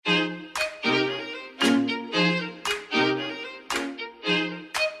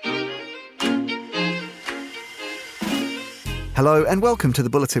Hello and welcome to the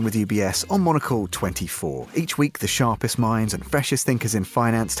Bulletin with UBS on Monocle 24. Each week, the sharpest minds and freshest thinkers in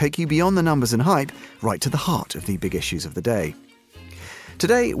finance take you beyond the numbers and hype, right to the heart of the big issues of the day.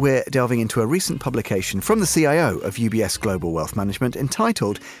 Today, we're delving into a recent publication from the CIO of UBS Global Wealth Management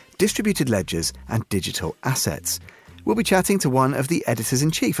entitled Distributed Ledgers and Digital Assets. We'll be chatting to one of the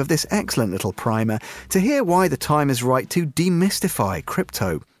editors-in-chief of this excellent little primer to hear why the time is right to demystify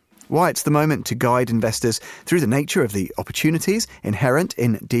crypto. Why it's the moment to guide investors through the nature of the opportunities inherent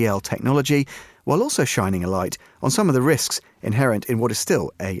in DL technology, while also shining a light on some of the risks inherent in what is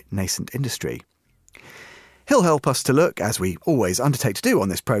still a nascent industry. He'll help us to look, as we always undertake to do on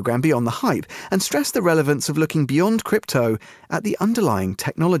this programme, beyond the hype and stress the relevance of looking beyond crypto at the underlying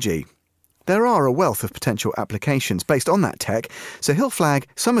technology. There are a wealth of potential applications based on that tech, so he'll flag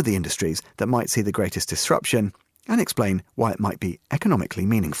some of the industries that might see the greatest disruption and explain why it might be economically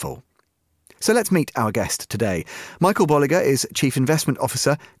meaningful. So let's meet our guest today. Michael Bolliger is Chief Investment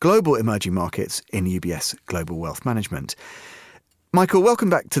Officer, Global Emerging Markets in UBS Global Wealth Management. Michael, welcome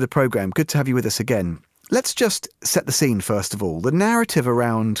back to the programme. Good to have you with us again. Let's just set the scene first of all. The narrative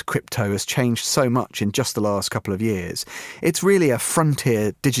around crypto has changed so much in just the last couple of years. It's really a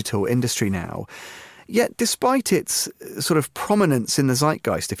frontier digital industry now. Yet, despite its sort of prominence in the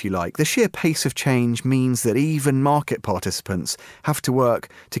zeitgeist, if you like, the sheer pace of change means that even market participants have to work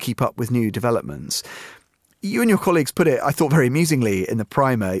to keep up with new developments. You and your colleagues put it, I thought, very amusingly in the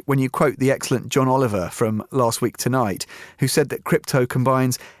primer when you quote the excellent John Oliver from Last Week Tonight, who said that crypto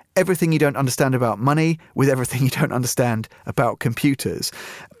combines everything you don't understand about money with everything you don't understand about computers.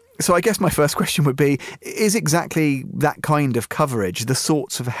 So I guess my first question would be, is exactly that kind of coverage, the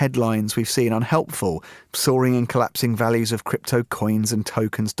sorts of headlines we've seen, unhelpful? Soaring and collapsing values of crypto coins and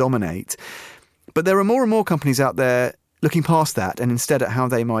tokens dominate. But there are more and more companies out there looking past that and instead at how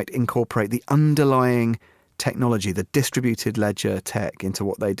they might incorporate the underlying technology, the distributed ledger tech into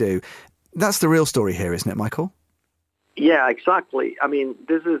what they do. That's the real story here, isn't it, Michael? Yeah, exactly. I mean,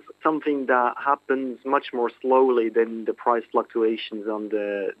 this is something that happens much more slowly than the price fluctuations on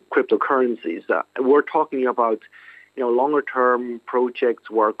the cryptocurrencies. We're talking about, longer-term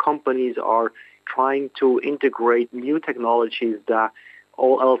projects where companies are trying to integrate new technologies that,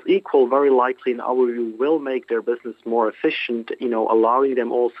 all else equal, very likely in our view, will make their business more efficient, allowing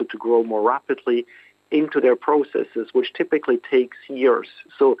them also to grow more rapidly into their processes, which typically takes years.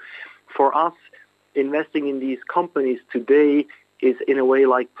 So for us, investing in these companies today is in a way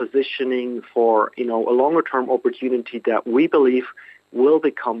like positioning for, a longer-term opportunity that we believe will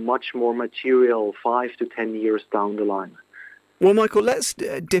become much more material 5 to 10 years down the line. Well, Michael, let's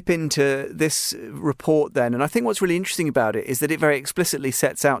dip into this report then. And I think what's really interesting about it is that it very explicitly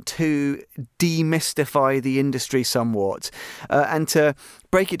sets out to demystify the industry somewhat and to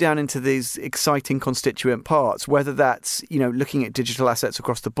break it down into these exciting constituent parts, whether that's, looking at digital assets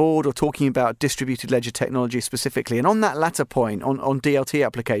across the board or talking about distributed ledger technology specifically. And on that latter point, on DLT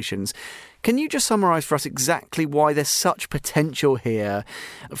applications, can you just summarise for us exactly why there's such potential here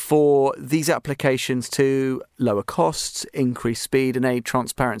for these applications to lower costs, increase speed and aid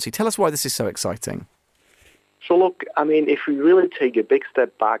transparency? Tell us why this is so exciting. So look, if we really take a big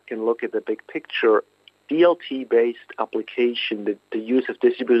step back and look at the big picture, DLT-based application, the use of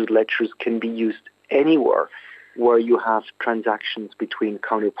distributed ledgers can be used anywhere where you have transactions between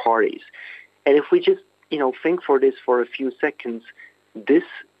counterparties. And if we just, think for this for a few seconds, this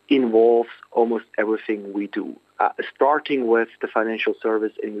involves almost everything we do, starting with the financial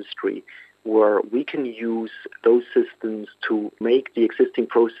service industry, where we can use those systems to make the existing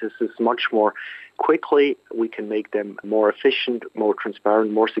processes much more quickly. We can make them more efficient, more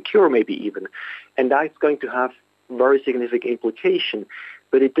transparent, more secure maybe even. And that's going to have very significant implication.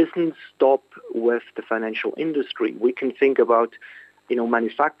 But it doesn't stop with the financial industry. We can think about,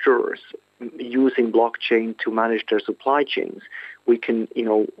 manufacturers using blockchain to manage their supply chains. We can,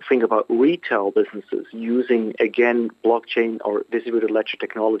 think about retail businesses using, again, blockchain or distributed ledger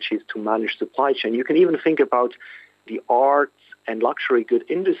technologies to manage supply chain. You can even think about the arts and luxury good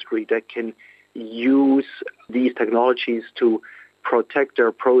industry that can use these technologies to protect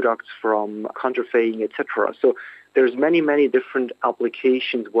their products from counterfeiting, etc. So there's many, many different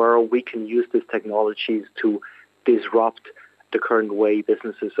applications where we can use these technologies to disrupt the current way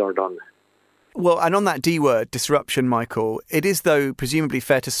businesses are done. Well, and on that D word, disruption, Michael, it is, though, presumably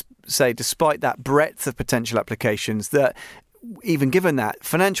fair to say, despite that breadth of potential applications, that even given that,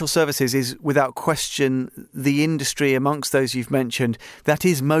 financial services is without question the industry amongst those you've mentioned that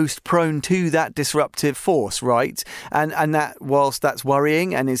is most prone to that disruptive force, right? And that, whilst that's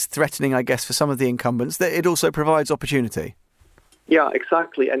worrying and is threatening, I guess, for some of the incumbents, that it also provides opportunity. Yeah,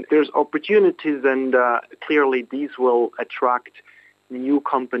 exactly. And there's opportunities, and clearly these will attract new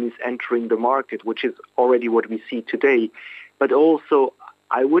companies entering the market, which is already what we see today. But also,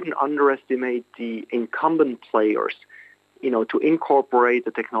 I wouldn't underestimate the incumbent players, to incorporate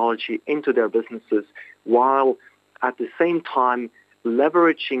the technology into their businesses while at the same time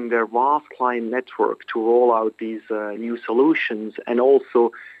leveraging their vast client network to roll out these new solutions, and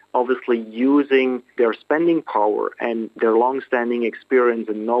also obviously using their spending power and their long-standing experience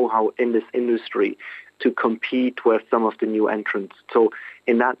and know-how in this industry to compete with some of the new entrants. So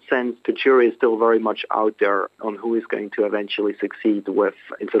in that sense, the jury is still very much out there on who is going to eventually succeed with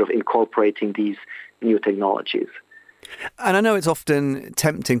in sort of incorporating these new technologies. And I know it's often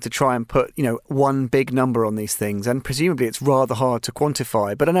tempting to try and put, one big number on these things, and presumably it's rather hard to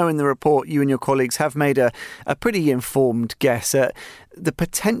quantify. But I know in the report you and your colleagues have made a pretty informed guess at the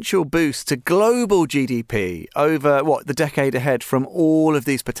potential boost to global GDP over, the decade ahead from all of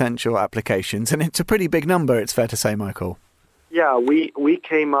these potential applications. And it's a pretty big number, it's fair to say, Michael. Yeah, we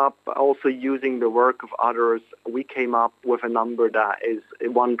came up also using the work of others. We came up with a number that is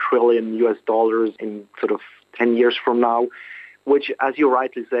 $1 trillion in sort of 10 years from now, which, as you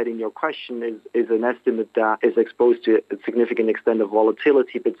rightly said in your question, is an estimate that is exposed to a significant extent of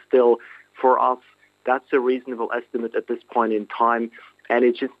volatility. But still, for us, that's a reasonable estimate at this point in time. And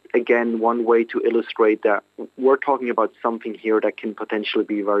it's just, again, one way to illustrate that we're talking about something here that can potentially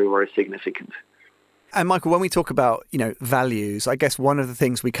be very, very significant. And Michael, when we talk about, values, I guess one of the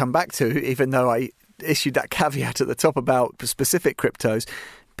things we come back to, even though I issued that caveat at the top about specific cryptos,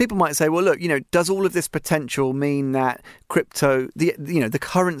 people might say, well, look, does all of this potential mean that crypto, the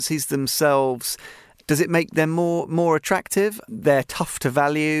currencies themselves, does it make them more attractive? They're tough to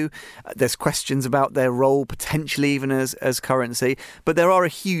value. There's questions about their role, potentially even as currency. But there are a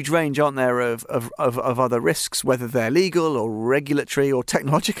huge range, aren't there, of other risks, whether they're legal or regulatory or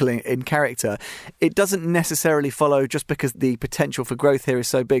technological in character. It doesn't necessarily follow just because the potential for growth here is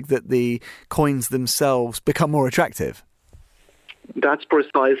so big that the coins themselves become more attractive. That's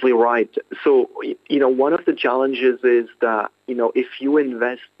precisely right. So, one of the challenges is that, if you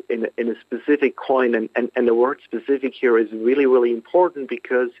invest in a specific coin, and the word specific here is really, really important,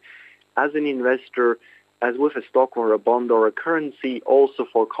 because as an investor, as with a stock or a bond or a currency, also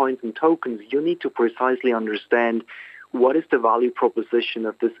for coins and tokens, you need to precisely understand what is the value proposition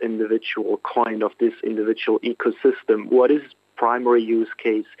of this individual coin, of this individual ecosystem, what is primary use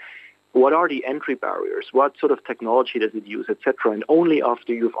case, what are the entry barriers? What sort of technology does it use, etc.? And only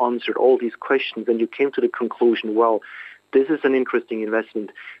after you've answered all these questions and you came to the conclusion, well, this is an interesting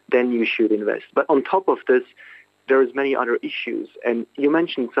investment, then you should invest. But on top of this, there's many other issues. And you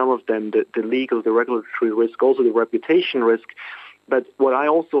mentioned some of them, the legal, the regulatory risk, also the reputation risk. But what I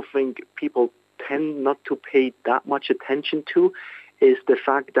also think people tend not to pay that much attention to is the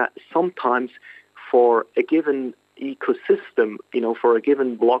fact that sometimes for a given ecosystem, for a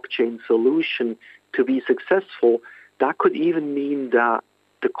given blockchain solution to be successful, that could even mean that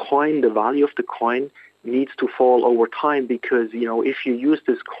the coin, the value of the coin, needs to fall over time, because, if you use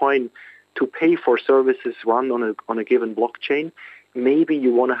this coin to pay for services run on a given blockchain, maybe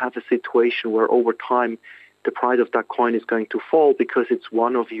you want to have a situation where over time the price of that coin is going to fall because it's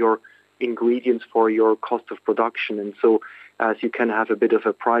one of your ingredients for your cost of production. And so as you can have a bit of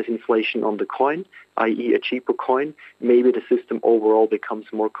a price inflation on the coin, i.e. a cheaper coin, maybe the system overall becomes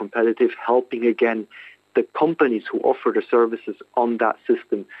more competitive, helping again the companies who offer the services on that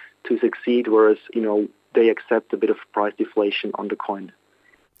system to succeed, whereas, they accept a bit of price deflation on the coin.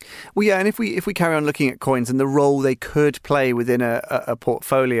 Well, yeah, and if we carry on looking at coins and the role they could play within a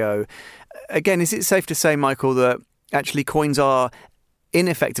portfolio, again, is it safe to say, Michael, that actually coins are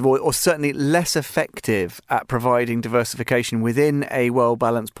ineffective or certainly less effective at providing diversification within a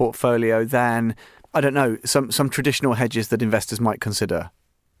well-balanced portfolio than, I don't know, some traditional hedges that investors might consider?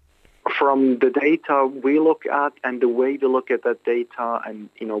 From the data we look at and the way we look at that data and,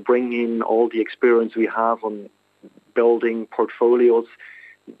 bring in all the experience we have on building portfolios,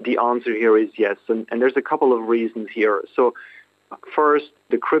 the answer here is yes. And there's a couple of reasons here. So first,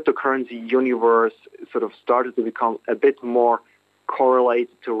 the cryptocurrency universe sort of started to become a bit more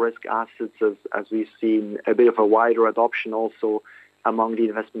correlated to risk assets as we've seen a bit of a wider adoption also among the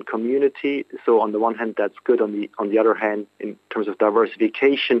investment community. So on the one hand, that's good. On the other hand, in terms of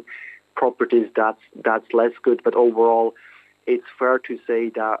diversification, properties, that's less good. But overall, it's fair to say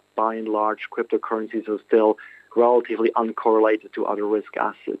that by and large, cryptocurrencies are still relatively uncorrelated to other risk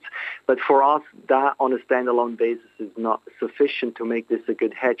assets. But for us, that on a standalone basis is not sufficient to make this a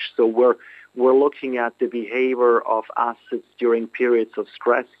good hedge. So we're looking at the behavior of assets during periods of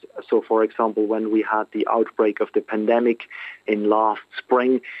stress. So, for example, when we had the outbreak of the pandemic in last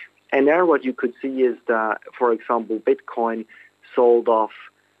spring, and there what you could see is that, for example, Bitcoin sold off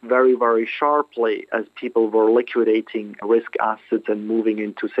very, very sharply as people were liquidating risk assets and moving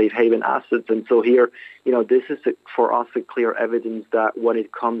into safe haven assets. And so here, this is for us a clear evidence that when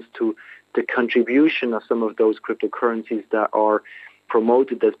it comes to the contribution of some of those cryptocurrencies that are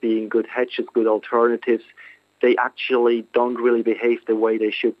promoted as being good hedges, good alternatives, they actually don't really behave the way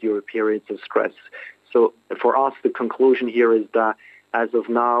they should during periods of stress. So for us, the conclusion here is that as of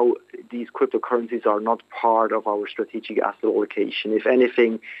now, these cryptocurrencies are not part of our strategic asset allocation. If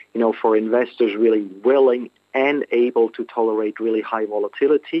anything, for investors really willing and able to tolerate really high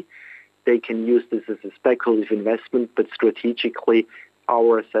volatility, they can use this as a speculative investment, but strategically,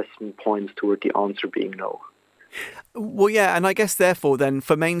 our assessment points toward the answer being no. Well, yeah, and I guess therefore then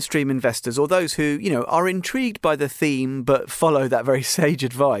for mainstream investors or those who, are intrigued by the theme but follow that very sage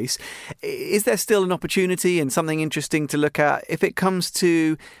advice, is there still an opportunity and something interesting to look at if it comes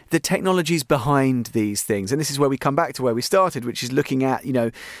to the technologies behind these things? And this is where we come back to where we started, which is looking at,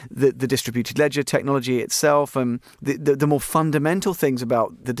 the distributed ledger technology itself and the more fundamental things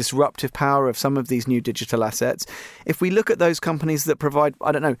about the disruptive power of some of these new digital assets. If we look at those companies that provide,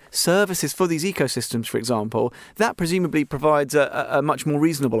 services for these ecosystems, for example, that presumably provides a much more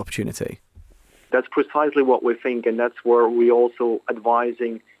reasonable opportunity. That's precisely what we think, and that's where we also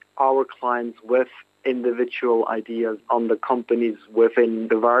advising our clients with individual ideas on the companies within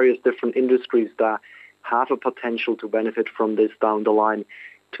the various different industries that have a potential to benefit from this down the line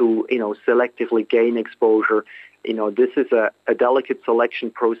to, selectively gain exposure. This is a delicate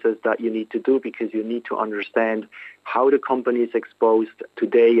selection process that you need to do because you need to understand how the company is exposed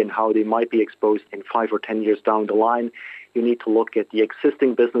today and how they might be exposed in 5 or 10 years down the line. You need to look at the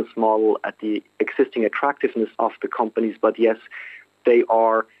existing business model, at the existing attractiveness of the companies. But yes, they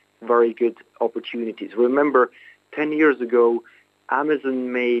are very good opportunities. Remember, 10 years ago,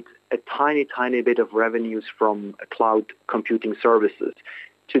 Amazon made a tiny, tiny bit of revenues from cloud computing services.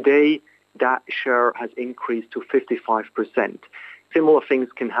 Today, that share has increased to 55%. Similar things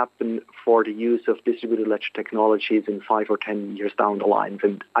can happen for the use of distributed ledger technologies in 5 or 10 years down the line.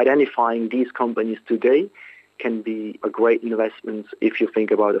 And identifying these companies today can be a great investment if you think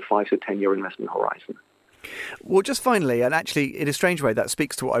about a 5 to 10 year investment horizon. Well, just finally, and actually in a strange way, that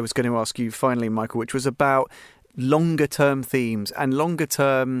speaks to what I was going to ask you finally, Michael, which was about longer term themes and longer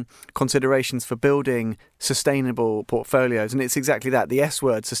term considerations for building sustainable portfolios. And it's exactly that, the S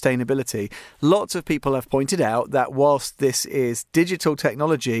word, sustainability. Lots of people have pointed out that whilst this is digital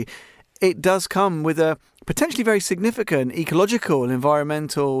technology, it does come with a potentially very significant ecological and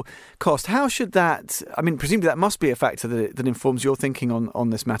environmental cost. How should that, presumably that must be a factor that informs your thinking on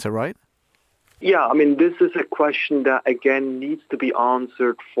this matter, right? Yeah, this is a question that, again, needs to be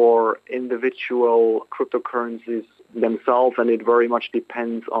answered for individual cryptocurrencies themselves, and it very much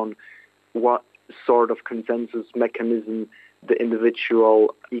depends on what sort of consensus mechanism the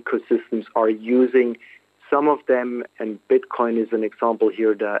individual ecosystems are using. Some of them, and Bitcoin is an example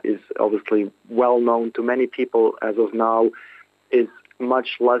here that is obviously well known to many people as of now, is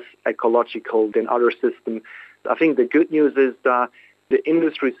much less ecological than other systems. I think the good news is that the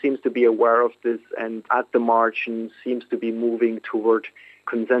industry seems to be aware of this and at the margin seems to be moving toward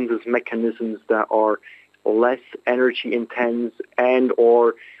consensus mechanisms that are less energy intense and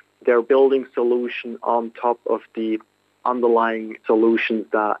or they're building solution on top of the underlying solutions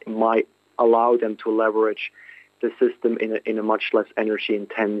that might allow them to leverage the system in a much less energy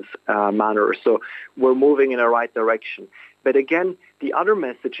intense manner. So we're moving in the right direction. But again, the other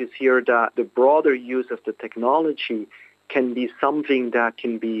message is here that the broader use of the technology can be something that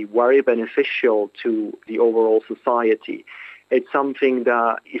can be very beneficial to the overall society. It's something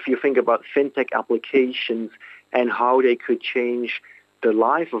that, if you think about fintech applications and how they could change the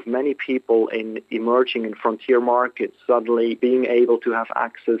life of many people in emerging and frontier markets, suddenly being able to have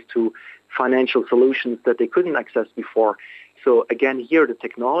access to financial solutions that they couldn't access before. So again, here the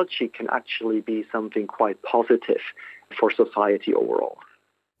technology can actually be something quite positive for society overall.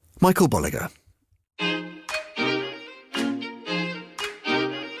 Michael Bolliger.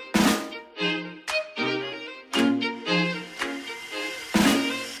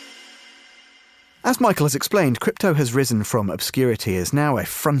 As Michael has explained, crypto has risen from obscurity as now a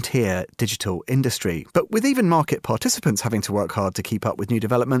frontier digital industry. But with even market participants having to work hard to keep up with new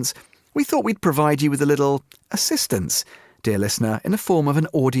developments, we thought we'd provide you with a little assistance, dear listener, in the form of an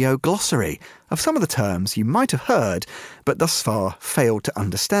audio glossary of some of the terms you might have heard, but thus far failed to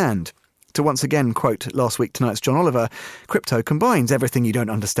understand. To once again quote last week tonight's John Oliver, crypto combines everything you don't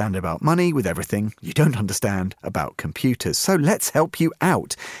understand about money with everything you don't understand about computers. So let's help you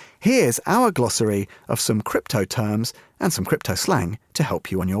out. Here's our glossary of some crypto terms and some crypto slang to help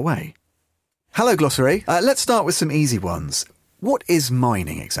you on your way. Hello, Glossary. Let's start with some easy ones. What is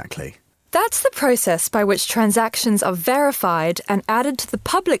mining exactly? That's the process by which transactions are verified and added to the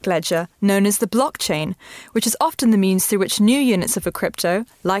public ledger known as the blockchain, which is often the means through which new units of a crypto,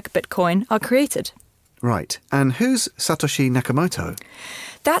 like Bitcoin, are created. Right. And who's Satoshi Nakamoto?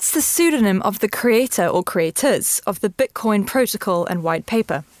 That's the pseudonym of the creator or creators of the Bitcoin protocol and white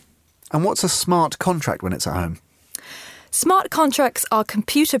paper. And what's a smart contract when it's at home? Smart contracts are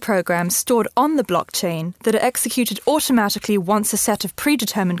computer programs stored on the blockchain that are executed automatically once a set of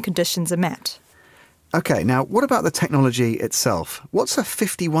predetermined conditions are met. OK, now what about the technology itself? What's a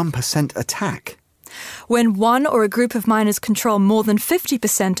 51% attack? When one or a group of miners control more than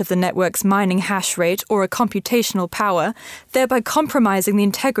 50% of the network's mining hash rate or a computational power, thereby compromising the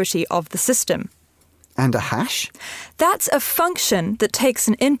integrity of the system. And a hash? That's a function that takes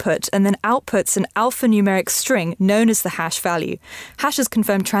an input and then outputs an alphanumeric string known as the hash value. Hashes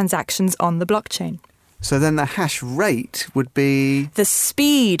confirm transactions on the blockchain. So then the hash rate would be... the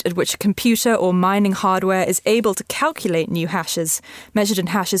speed at which a computer or mining hardware is able to calculate new hashes, measured in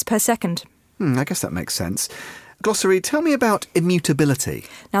hashes per second. I guess that makes sense. Glossary, tell me about immutability.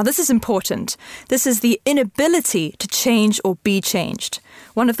 Now, this is important. This is the inability to change or be changed,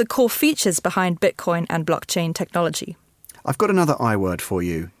 one of the core features behind Bitcoin and blockchain technology. I've got another I word for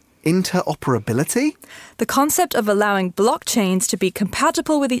you. Interoperability? The concept of allowing blockchains to be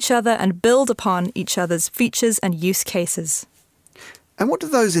compatible with each other and build upon each other's features and use cases. And what do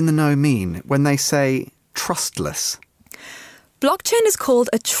those in the know mean when they say trustless? Blockchain is called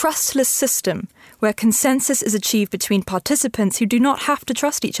a trustless system, where consensus is achieved between participants who do not have to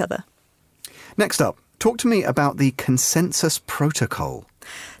trust each other. Next up, talk to me about the consensus protocol.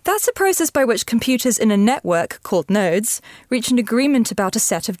 That's a process by which computers in a network, called nodes, reach an agreement about a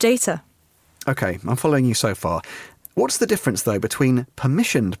set of data. OK, I'm following you so far. What's the difference, though, between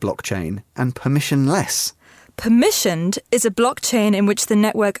permissioned blockchain and permissionless? Permissioned is a blockchain in which the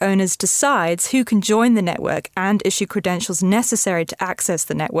network owners decides who can join the network and issue credentials necessary to access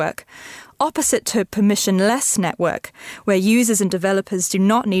the network, opposite to permissionless network, where users and developers do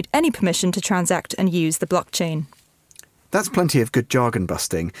not need any permission to transact and use the blockchain. That's plenty of good jargon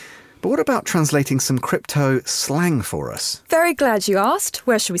busting. But what about translating some crypto slang for us? Very glad you asked.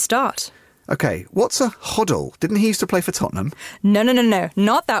 Where should we start? OK, what's a hodl? Didn't he used to play for Tottenham? No,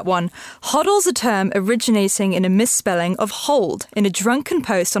 not that one. Hodl's a term originating in a misspelling of hold in a drunken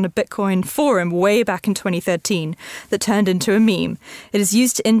post on a Bitcoin forum way back in 2013 that turned into a meme. It is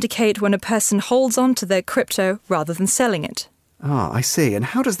used to indicate when a person holds on to their crypto rather than selling it. Ah, I see. And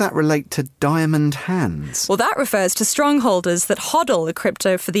how does that relate to diamond hands? Well, that refers to strongholders that hodl a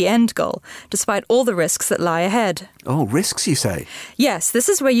crypto for the end goal, despite all the risks that lie ahead. Oh, risks, you say? Yes, this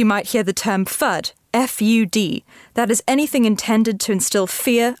is where you might hear the term FUD, F-U-D. That is anything intended to instill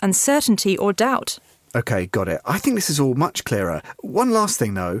fear, uncertainty, or doubt. OK, got it. I think this is all much clearer. One last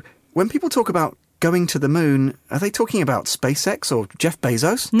thing, though. When people talk about going to the moon, are they talking about SpaceX or Jeff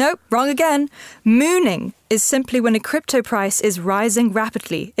Bezos? Nope, wrong again. Mooning is simply when a crypto price is rising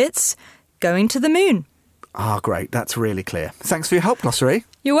rapidly. It's going to the moon. Ah, great. That's really clear. Thanks for your help, Glossary.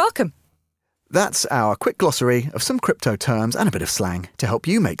 You're welcome. That's our quick glossary of some crypto terms and a bit of slang to help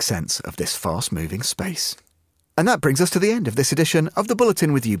you make sense of this fast-moving space. And that brings us to the end of this edition of The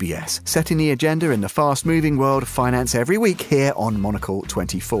Bulletin with UBS, setting the agenda in the fast-moving world of finance every week here on Monocle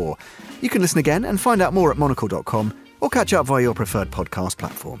 24. You can listen again and find out more at monocle.com or catch up via your preferred podcast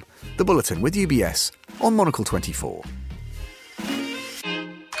platform. The Bulletin with UBS on Monocle 24.